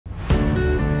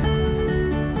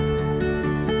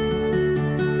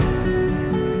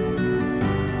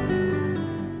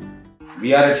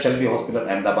We are at Shalby Hospital,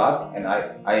 Ahmedabad, and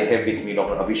I have with me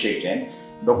Dr. Abhishek Jain.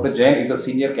 Dr. Jain is a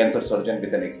senior cancer surgeon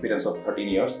with an experience of 13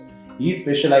 years. He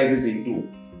specializes into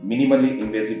minimally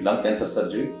invasive lung cancer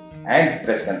surgery and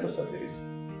breast cancer surgeries.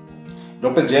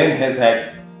 Dr. Jain has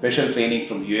had special training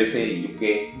from USA,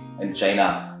 UK and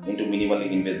China into minimally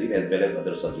invasive as well as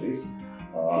other surgeries.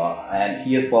 And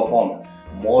he has performed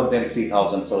more than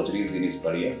 3,000 surgeries in his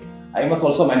career. I must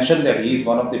also mention that he is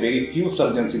one of the very few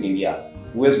surgeons in India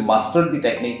who has mastered the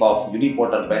technique of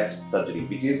UNIPORTAL VATS surgery,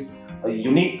 which is a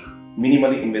unique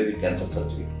minimally invasive cancer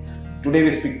surgery. Today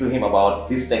we speak to him about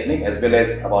this technique as well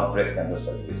as about breast cancer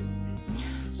surgeries.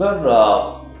 Sir,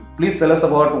 please tell us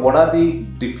about what are the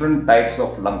different types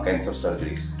of lung cancer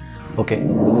surgeries. Okay,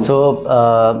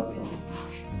 so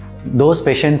those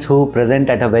patients who present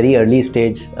at a very early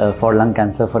stage for lung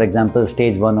cancer, for example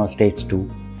stage 1 or stage 2,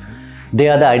 they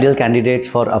are the ideal candidates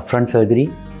for upfront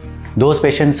surgery. Those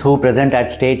patients who present at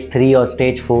stage 3 or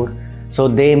stage 4, so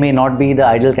they may not be the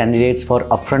ideal candidates for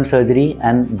upfront surgery,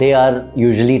 and they are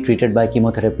usually treated by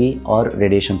chemotherapy or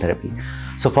radiation therapy.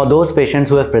 So for those patients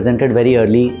who have presented very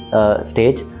early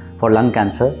stage for lung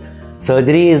cancer,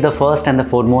 surgery is the first and the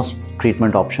foremost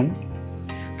treatment option.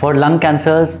 For lung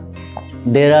cancers,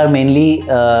 there are mainly,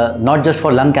 not just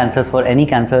for lung cancers, for any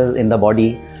cancers in the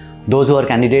body, those who are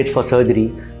candidates for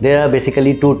surgery, there are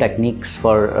basically two techniques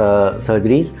for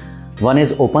surgeries. One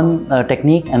is open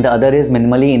technique and the other is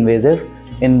minimally invasive,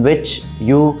 in which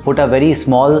you put a very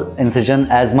small incision,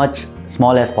 as much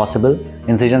small as possible,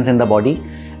 incisions in the body,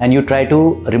 and you try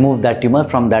to remove that tumor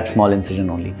from that small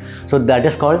incision only. So that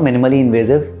is called minimally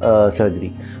invasive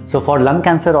surgery. So for lung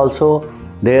cancer also,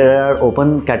 there are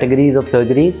open categories of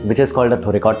surgeries, which is called a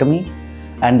thoracotomy,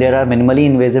 and there are minimally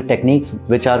invasive techniques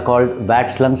which are called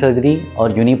VATS lung surgery or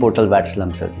uniportal VATS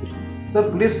lung surgery. Sir,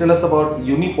 please tell us about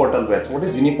uniportal VATS. What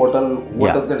is uniportal?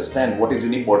 What does that stand? What is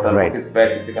uniportal? Right. What is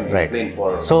VATS? If you can explain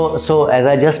for... So as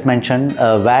I just mentioned,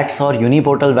 VATS or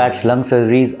uniportal VATS lung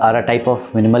surgeries are a type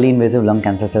of minimally invasive lung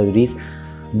cancer surgeries.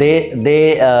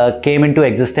 They came into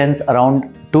existence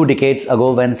around 2 decades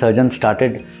ago when surgeons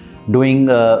started doing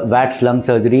VATS lung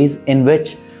surgeries, in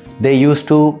which they used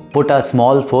to put a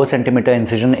small 4 centimeter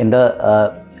incision in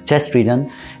the chest region,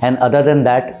 and other than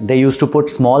that they used to put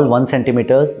small 1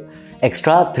 centimeters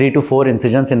extra 3 to 4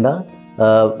 incisions in the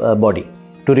body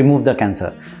to remove the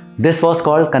cancer. This was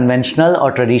called conventional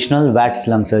or traditional VATS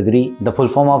lung surgery. The full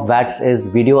form of VATS is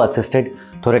video assisted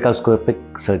thoracoscopic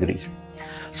surgeries.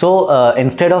 So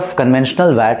instead of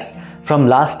conventional VATS, from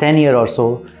last 10 years or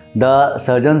so, the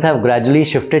surgeons have gradually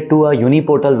shifted to a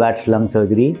uniportal VATS lung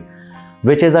surgeries,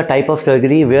 which is a type of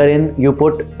surgery wherein you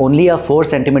put only a 4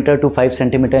 centimeter to 5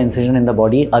 centimeter incision in the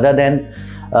body, other than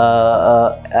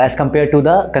as compared to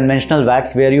the conventional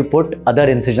VATS where you put other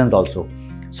incisions also.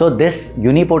 So this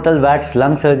uniportal VATS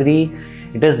lung surgery,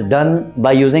 it is done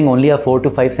by using only a 4 to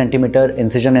 5 centimeter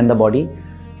incision in the body,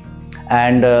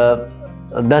 and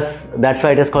thus that's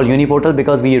why it is called uniportal,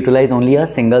 because we utilize only a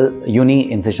single uni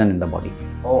incision in the body.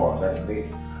 Oh, that's great.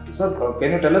 Sir,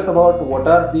 can you tell us about what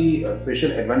are the special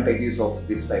advantages of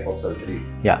this type of surgery?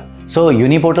 Yeah. So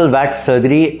uniportal VATS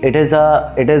surgery, it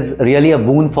is really a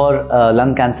boon for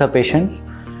lung cancer patients.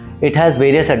 It has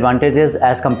various advantages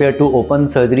as compared to open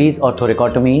surgeries or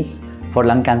thoracotomies for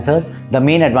lung cancers. The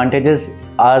main advantages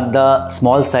are the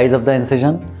small size of the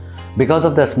incision. Because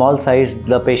of the small size,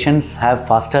 the patients have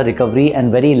faster recovery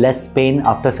and very less pain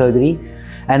after surgery.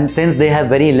 And since they have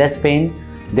very less pain,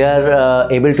 they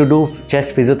are able to do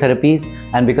chest physiotherapies,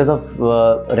 and because of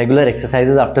regular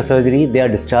exercises after surgery, they are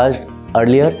discharged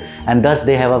earlier, and thus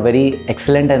they have a very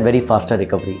excellent and very faster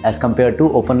recovery as compared to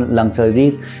open lung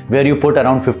surgeries where you put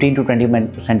around 15 to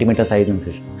 20 centimeter size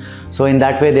incision. So in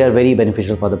that way they are very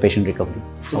beneficial for the patient recovery.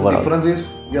 So overall. The difference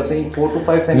is, you are saying 4 to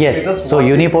 5 centimeters? Yes, so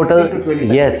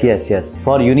uniportal, yes.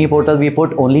 For uniportal we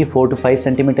put only 4 to 5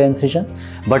 centimeter incision,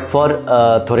 but for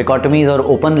thoracotomies or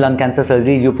open lung cancer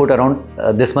surgery you put around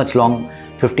this much long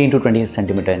 15 to 20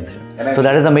 centimeter incision. So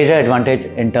that is a major advantage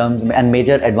in terms and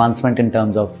major advancement in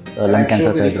terms of lung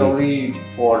cancer surgeries.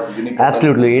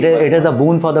 Absolutely, it is a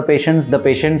boon for the patients. The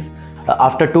patients,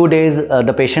 after 2 days,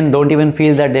 the patient don't even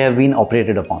feel that they have been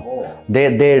operated upon.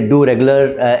 They do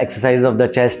regular exercises of the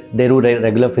chest, they do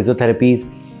regular physiotherapies,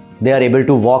 they are able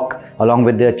to walk along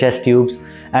with their chest tubes,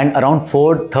 and around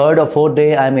 3rd or 4th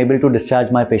day I am able to discharge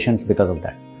my patients because of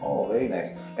that. Oh, very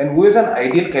nice. And who is an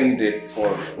ideal candidate for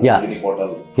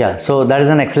uniportal? Yeah, so that is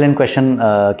an excellent question,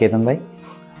 Ketan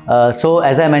bhai. So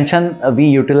as I mentioned, we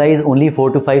utilize only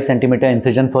 4 to 5 centimeter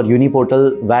incision for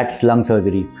uniportal VATS lung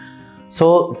surgeries.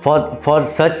 So for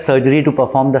such surgery to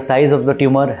perform, the size of the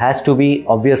tumor has to be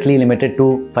obviously limited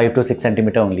to 5 to 6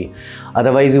 centimeter only.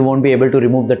 Otherwise, you won't be able to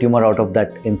remove the tumor out of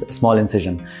that small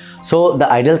incision. So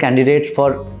the ideal candidates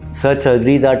for such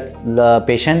surgeries are the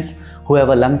patients who have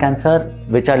a lung cancer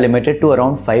which are limited to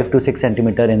around 5 to 6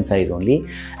 centimeter in size only.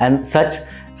 And such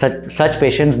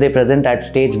patients, they present at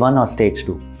stage 1 or stage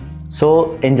 2.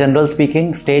 So in general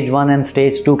speaking, stage 1 and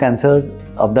stage 2 cancers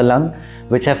of the lung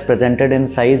which have presented in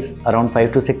size around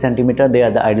 5 to 6 centimeter, they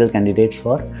are the ideal candidates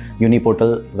for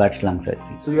uniportal VATS lung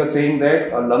surgery. So you are saying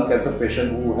that a lung cancer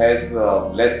patient who has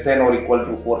less than or equal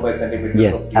to 4 or 5 centimeters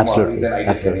yes, of tumor absolutely, is an ideal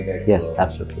absolutely. candidate. Yes,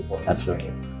 absolutely,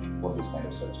 Absolutely. For this kind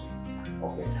of surgery.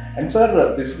 Okay. And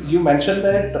sir, you mentioned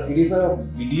that it is a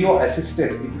video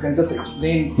assisted. If you can just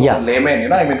explain for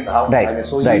layman, how. Right.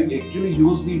 So you actually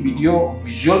use the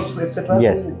visuals, etc.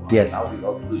 Yes. Yes.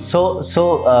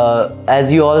 So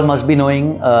as you all must be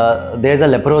knowing, there is a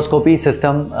laparoscopy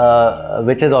system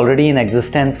which is already in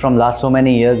existence from last so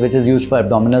many years, which is used for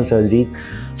abdominal surgeries.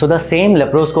 So the same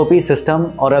laparoscopy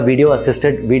system or a video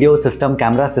system,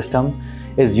 camera system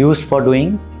is used for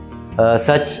doing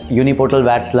such uniportal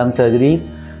VATS lung surgeries.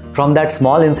 From that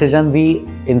small incision, we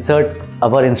insert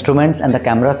our instruments and the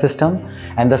camera system,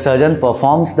 and the surgeon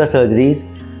performs the surgeries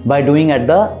by doing at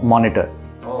the monitor.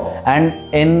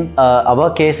 And in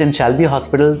our case in Shalby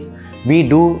Hospitals, we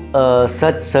do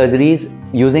such surgeries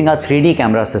using a 3D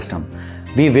camera system.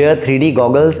 We wear 3D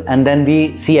goggles and then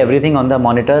we see everything on the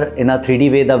monitor in a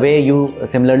 3D way,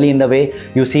 similarly in the way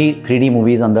you see 3D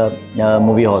movies on the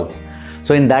movie halls.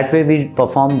 So in that way, we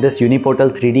perform this uniportal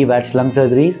 3D VATS lung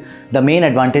surgeries. The main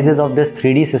advantages of this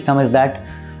 3D system is that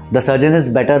the surgeon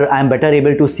is I am better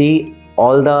able to see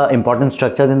all the important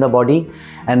structures in the body,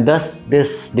 and thus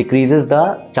this decreases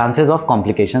the chances of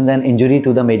complications and injury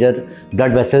to the major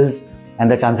blood vessels,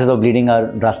 and the chances of bleeding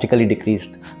are drastically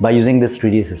decreased by using this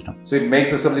 3D system. So it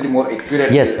makes the surgery more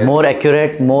accurate? Yes, more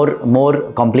accurate,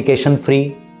 more complication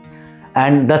free,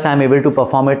 and thus I am able to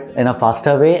perform it in a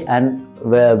faster way and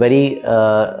very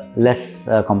less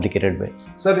complicated way.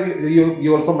 Sir,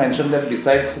 you also mentioned that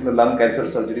besides the lung cancer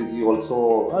surgeries, you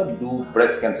also do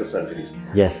breast cancer surgeries.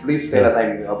 Yes. Please tell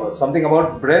us something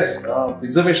about breast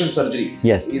preservation surgery.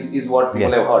 Yes. Is what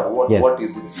people have heard. What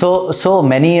is it? So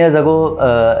many years ago,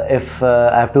 if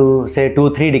I have to say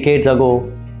 2-3 decades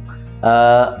ago,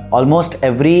 almost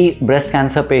every breast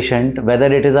cancer patient,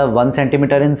 whether it is a 1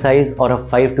 centimeter in size or a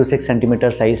 5 to 6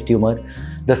 centimeter size tumor,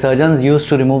 the surgeons used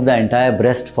to remove the entire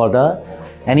breast for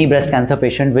any breast cancer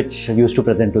patient which used to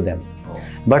present to them.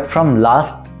 But from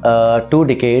last 2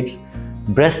 decades,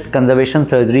 breast conservation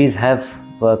surgeries have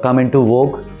come into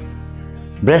vogue.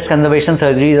 Breast conservation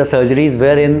surgeries are surgeries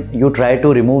wherein you try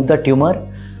to remove the tumor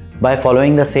by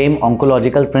following the same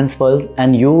oncological principles,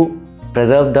 and you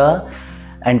preserve the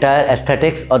entire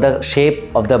aesthetics or the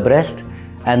shape of the breast,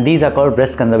 and these are called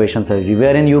breast conservation surgery,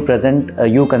 wherein you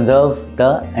conserve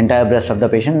the entire breast of the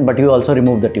patient, but you also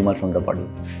remove the tumor from the body.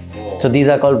 So these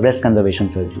are called breast conservation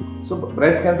surgeries. So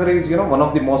breast cancer is one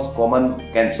of the most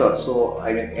common cancers. So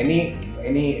I mean,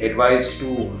 any advice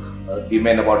to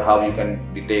women about how you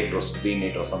can detect or screen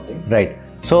it or something? Right.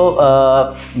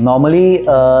 So normally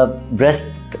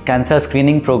breast cancer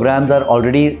screening programs are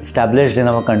already established in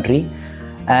our country.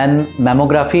 And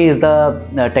mammography is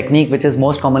the technique which is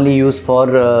most commonly used for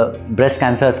breast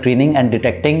cancer screening and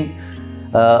detecting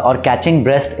or catching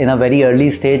breast in a very early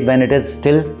stage when it is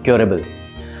still curable.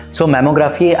 So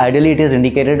mammography, ideally it is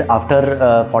indicated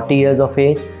after 40 years of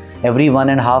age. Every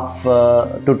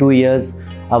 1.5 to 2 years,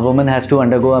 a woman has to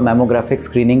undergo a mammographic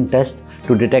screening test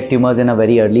to detect tumors in a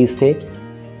very early stage.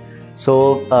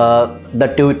 So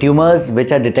the tumors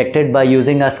which are detected by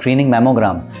using a screening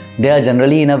mammogram, they are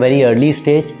generally in a very early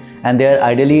stage, and they are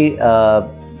ideally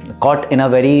caught in a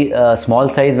very small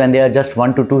size when they are just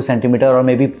 1 to 2 centimeter or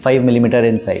maybe 5 millimeter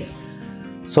in size.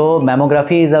 So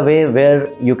mammography is a way where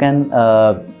you can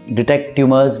detect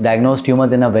tumors, diagnose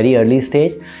tumors in a very early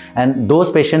stage, and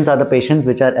those patients are the patients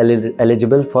which are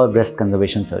eligible for breast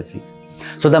conservation surgeries.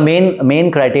 So the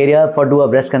main criteria for do a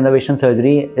breast conservation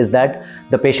surgery is that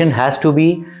the patient has to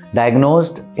be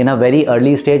diagnosed in a very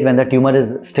early stage when the tumor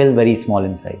is still very small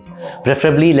in size,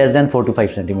 preferably less than 4 to 5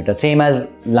 centimeters, same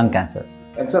as lung cancers.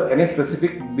 And sir, any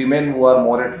specific women who are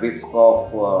more at risk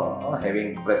of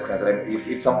having breast cancer? I mean,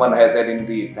 if someone has it in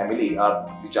the family, are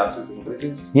the chances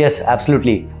increases? Yes,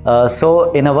 absolutely.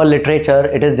 So in our literature,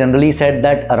 it is generally said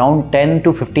that around 10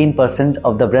 to 15%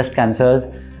 of the breast cancers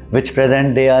which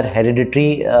present, they are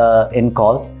hereditary in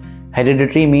cause.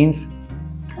 Hereditary means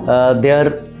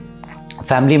their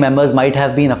family members might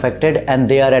have been affected and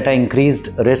they are at an increased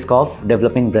risk of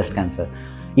developing breast cancer.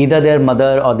 either their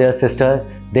mother or their sister,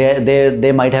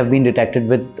 they might have been detected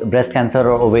with breast cancer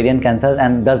or ovarian cancers,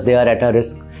 and thus they are at a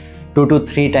risk, 2 to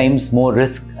 3 times more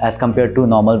risk as compared to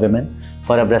normal women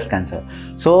for a breast cancer.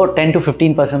 So 10 to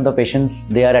 15% of the patients,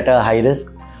 they are at a high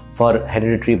risk for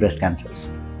hereditary breast cancers.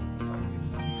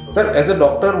 Sir, as a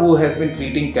doctor who has been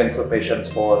treating cancer patients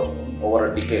for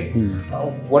over a decade,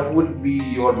 what would be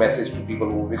your message to people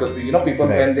who, because people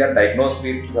when they are diagnosed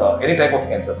with any type of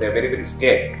cancer, they are very, very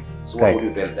scared. So what would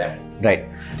you tell them?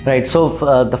 Right. So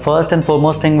the first and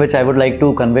foremost thing which I would like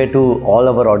to convey to all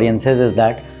our audiences is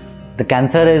that the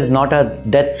cancer is not a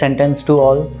death sentence to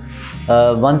all.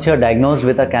 Once you are diagnosed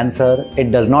with a cancer,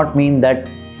 it does not mean that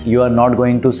you are not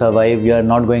going to survive, you are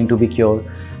not going to be cured.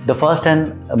 The first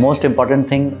and most important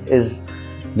thing is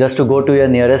just to go to your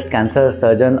nearest cancer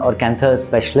surgeon or cancer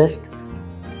specialist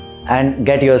and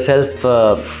get yourself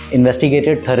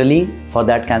investigated thoroughly for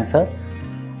that cancer.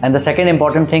 And the second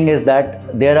important thing is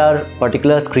that there are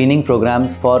particular screening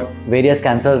programs for various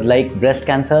cancers like breast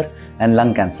cancer and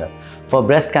lung cancer. For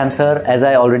breast cancer, as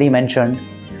I already mentioned,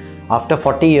 after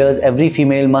 40 years, every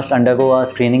female must undergo a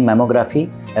screening mammography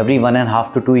every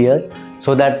 1.5 to 2 years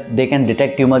so that they can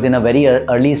detect tumors in a very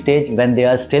early stage when they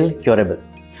are still curable.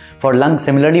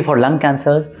 Similarly for lung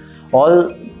cancers, all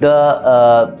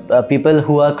the people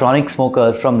who are chronic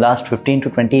smokers from last 15 to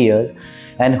 20 years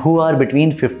and who are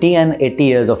between 50 and 80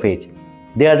 years of age,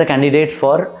 they are the candidates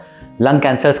for lung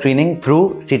cancer screening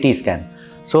through CT scan.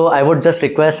 So I would just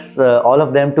request all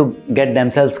of them to get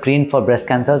themselves screened for breast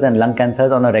cancers and lung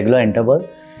cancers on a regular interval.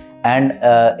 And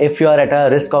if you are at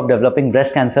a risk of developing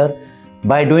breast cancer,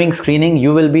 by doing screening,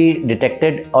 you will be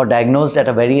detected or diagnosed at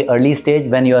a very early stage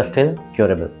when you are still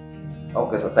curable.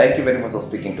 Okay, so thank you very much for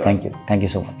speaking to us. Thank you. Thank you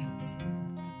so much.